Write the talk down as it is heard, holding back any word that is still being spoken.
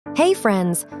Hey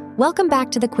friends, welcome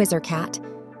back to the Quizzer Cat.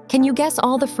 Can you guess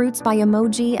all the fruits by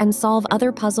emoji and solve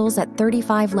other puzzles at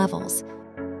 35 levels?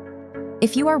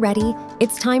 If you are ready,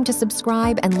 it's time to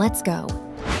subscribe and let's go.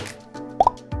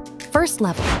 First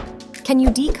level, can you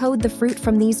decode the fruit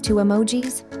from these two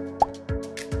emojis?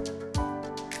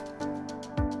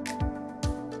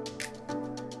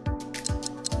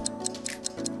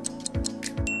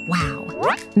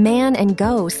 Wow, man and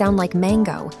go sound like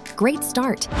mango. Great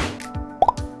start.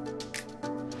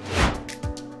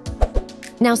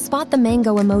 Now spot the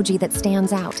mango emoji that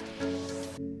stands out.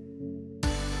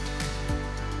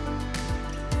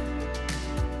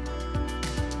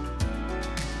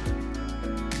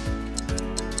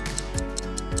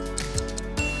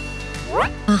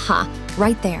 Aha,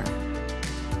 right there.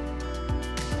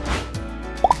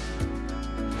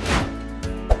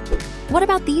 What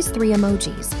about these three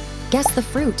emojis? Guess the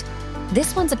fruit.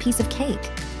 This one's a piece of cake.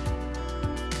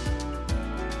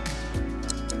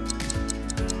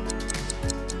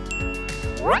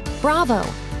 Bravo!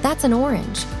 That's an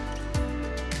orange.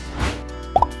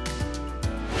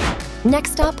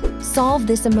 Next up, solve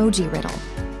this emoji riddle.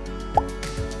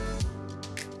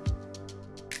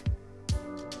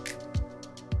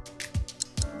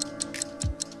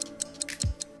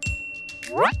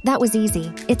 That was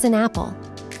easy. It's an apple.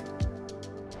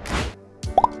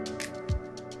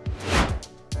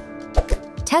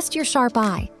 Test your sharp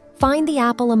eye. Find the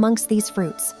apple amongst these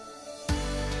fruits.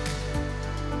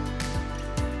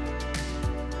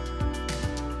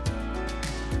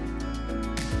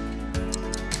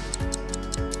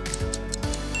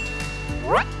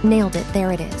 Nailed it,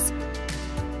 there it is.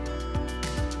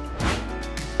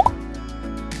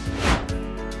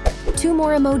 Two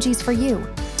more emojis for you.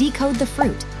 Decode the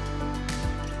fruit.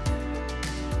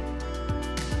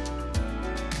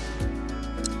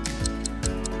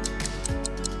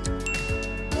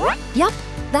 Yup,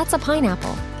 that's a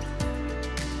pineapple.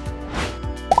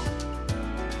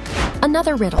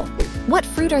 Another riddle. What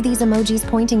fruit are these emojis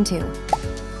pointing to?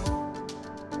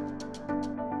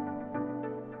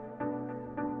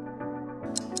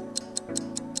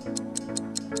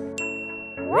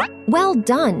 Well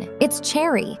done! It's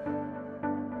cherry.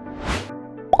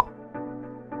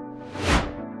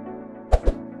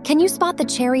 Can you spot the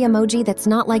cherry emoji that's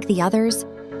not like the others?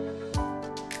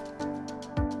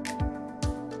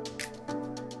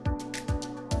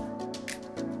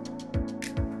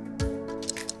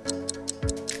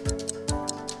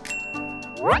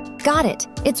 Got it!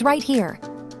 It's right here.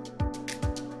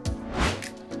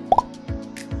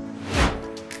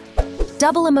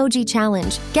 Double emoji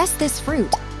challenge. Guess this fruit.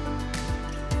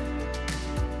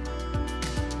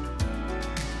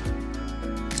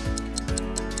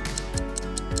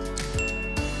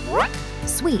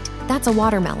 Sweet, that's a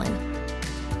watermelon.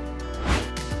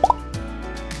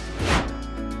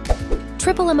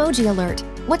 Triple emoji alert.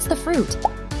 What's the fruit?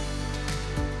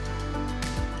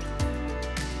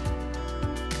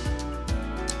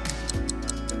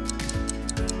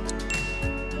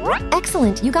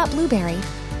 Excellent, you got blueberry.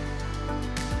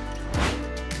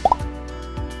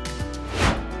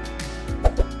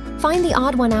 Find the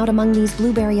odd one out among these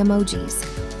blueberry emojis.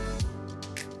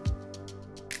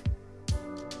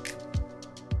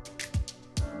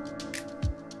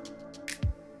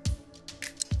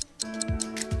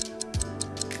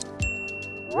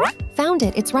 Found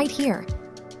it, it's right here.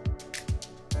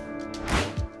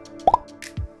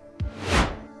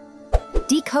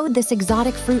 Decode this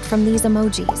exotic fruit from these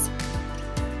emojis.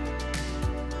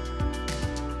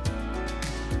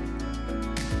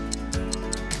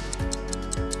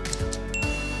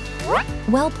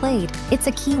 Well played, it's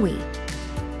a kiwi.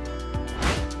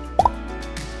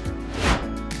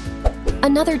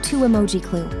 Another two emoji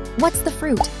clue. What's the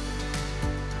fruit?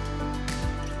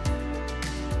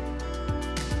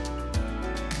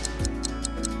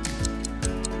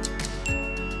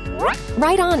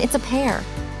 Right on, it's a pear.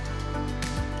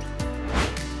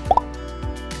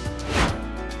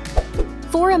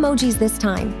 Four emojis this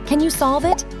time. Can you solve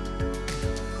it?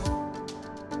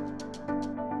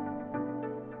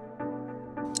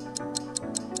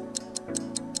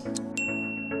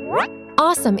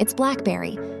 Awesome, it's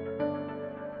blackberry.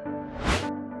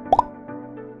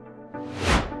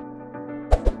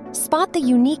 Spot the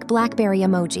unique blackberry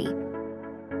emoji.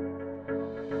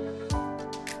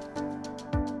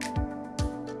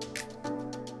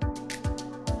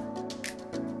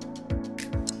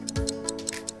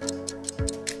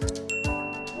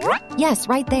 Yes,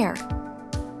 right there.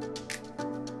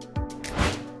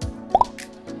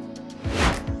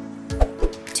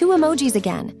 Two emojis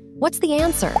again. What's the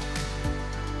answer?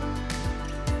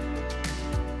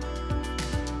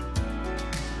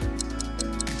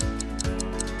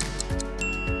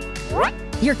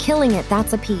 You're killing it,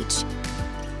 that's a peach.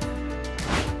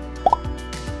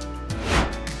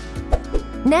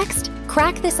 Next,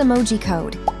 crack this emoji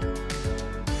code.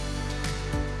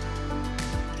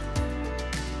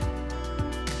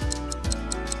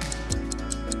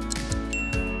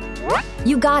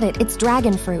 You got it, it's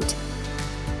dragon fruit.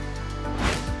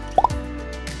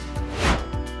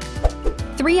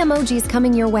 3 emojis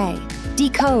coming your way.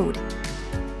 Decode.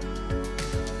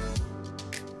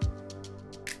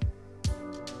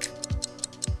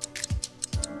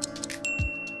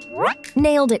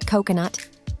 Nailed it, coconut.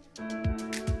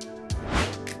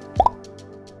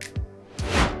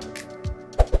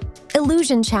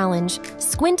 Illusion challenge.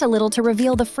 Squint a little to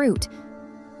reveal the fruit.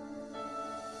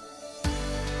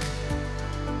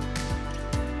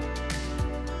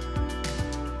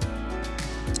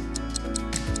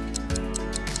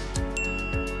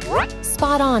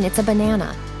 Spot on, it's a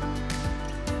banana.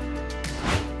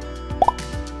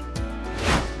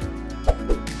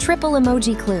 Triple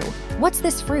emoji clue. What's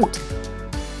this fruit?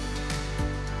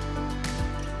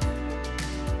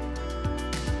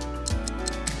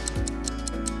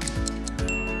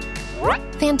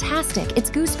 Fantastic, it's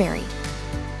gooseberry.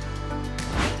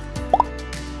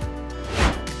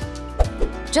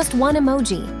 Just 1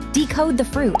 emoji. Decode the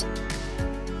fruit.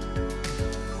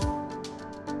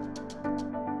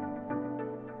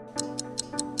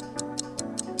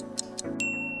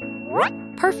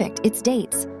 Perfect, it's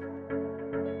dates.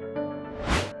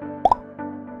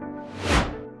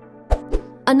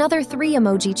 Another 3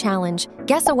 emoji challenge.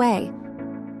 Guess away.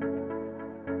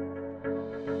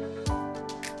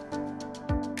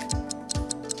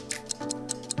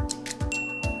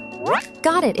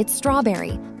 Got it, it's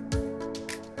strawberry.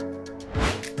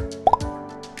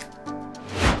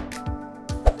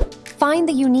 Find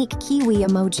the unique kiwi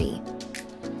emoji.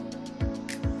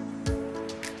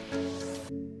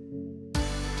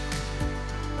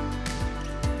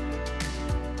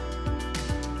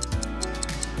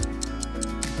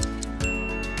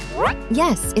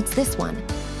 Yes, it's this one.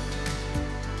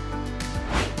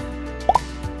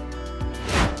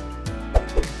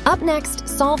 Up next,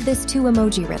 solve this 2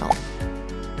 emoji riddle.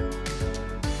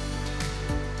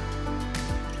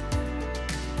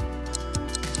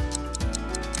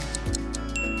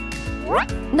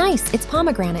 Nice, it's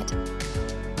pomegranate.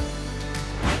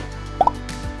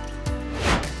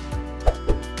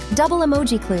 Double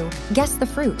emoji clue. Guess the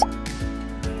fruit.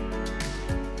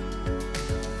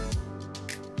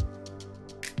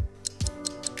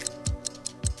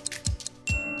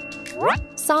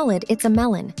 Solid, it's a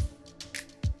melon.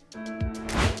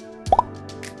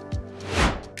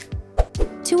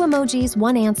 2 emojis,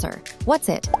 1 answer. What's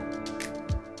it?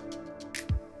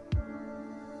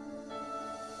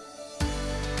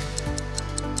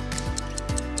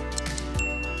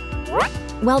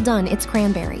 Well done, it's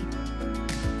cranberry.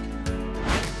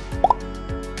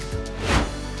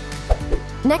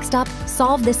 Next up,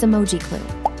 solve this emoji clue.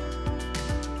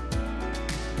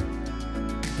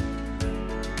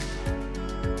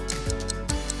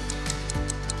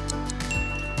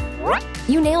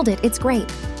 You nailed it, it's grape.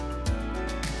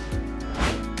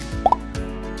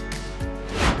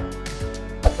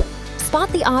 Spot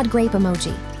the odd grape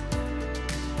emoji.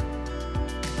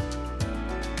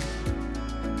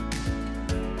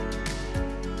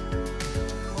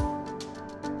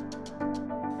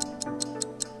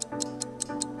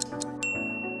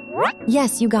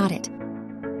 Yes, you got it.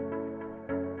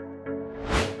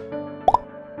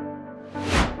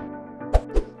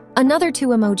 Another 2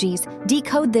 emojis.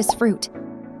 Decode this fruit.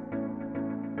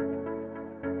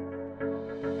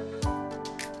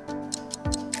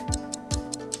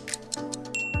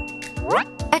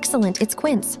 Excellent, it's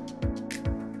quince.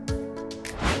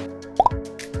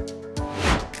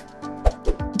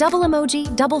 Double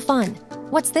emoji, double fun.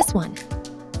 What's this one?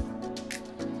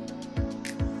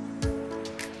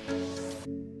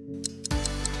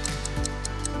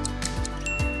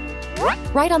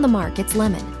 Right on the mark, it's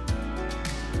lemon.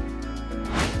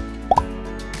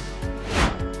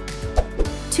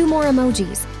 Two more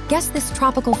emojis. Guess this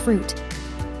tropical fruit.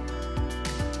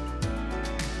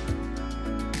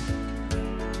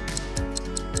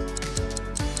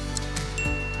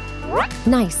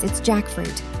 Nice, it's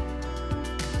jackfruit.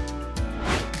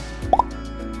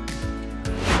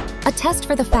 A test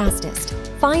for the fastest.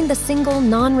 Find the single,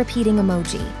 non-repeating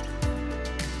emoji.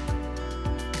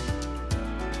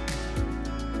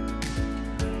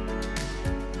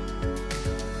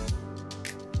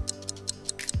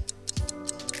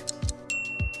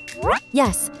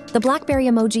 Yes, the blackberry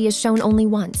emoji is shown only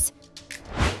once.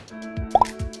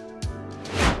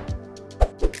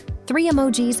 3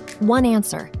 emojis, 1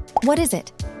 answer. What is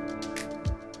it?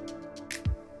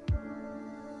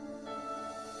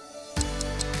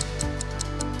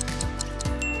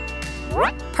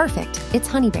 Perfect, it's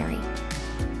honeyberry.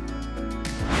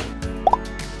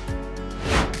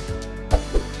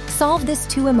 Solve this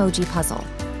 2-emoji puzzle.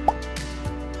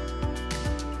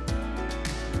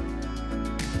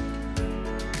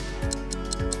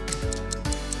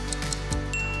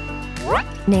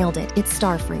 Nailed it, it's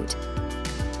starfruit.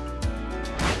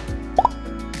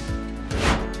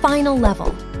 Final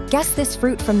level. Guess this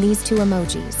fruit from these 2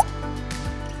 emojis.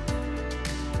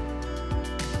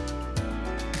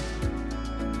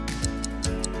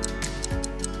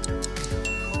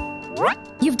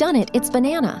 You've done it, it's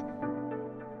banana.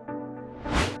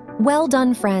 Well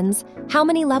done, friends. How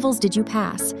many levels did you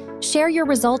pass? Share your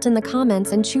result in the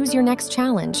comments and choose your next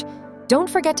challenge. Don't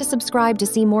forget to subscribe to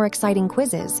see more exciting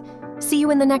quizzes. See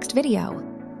you in the next video.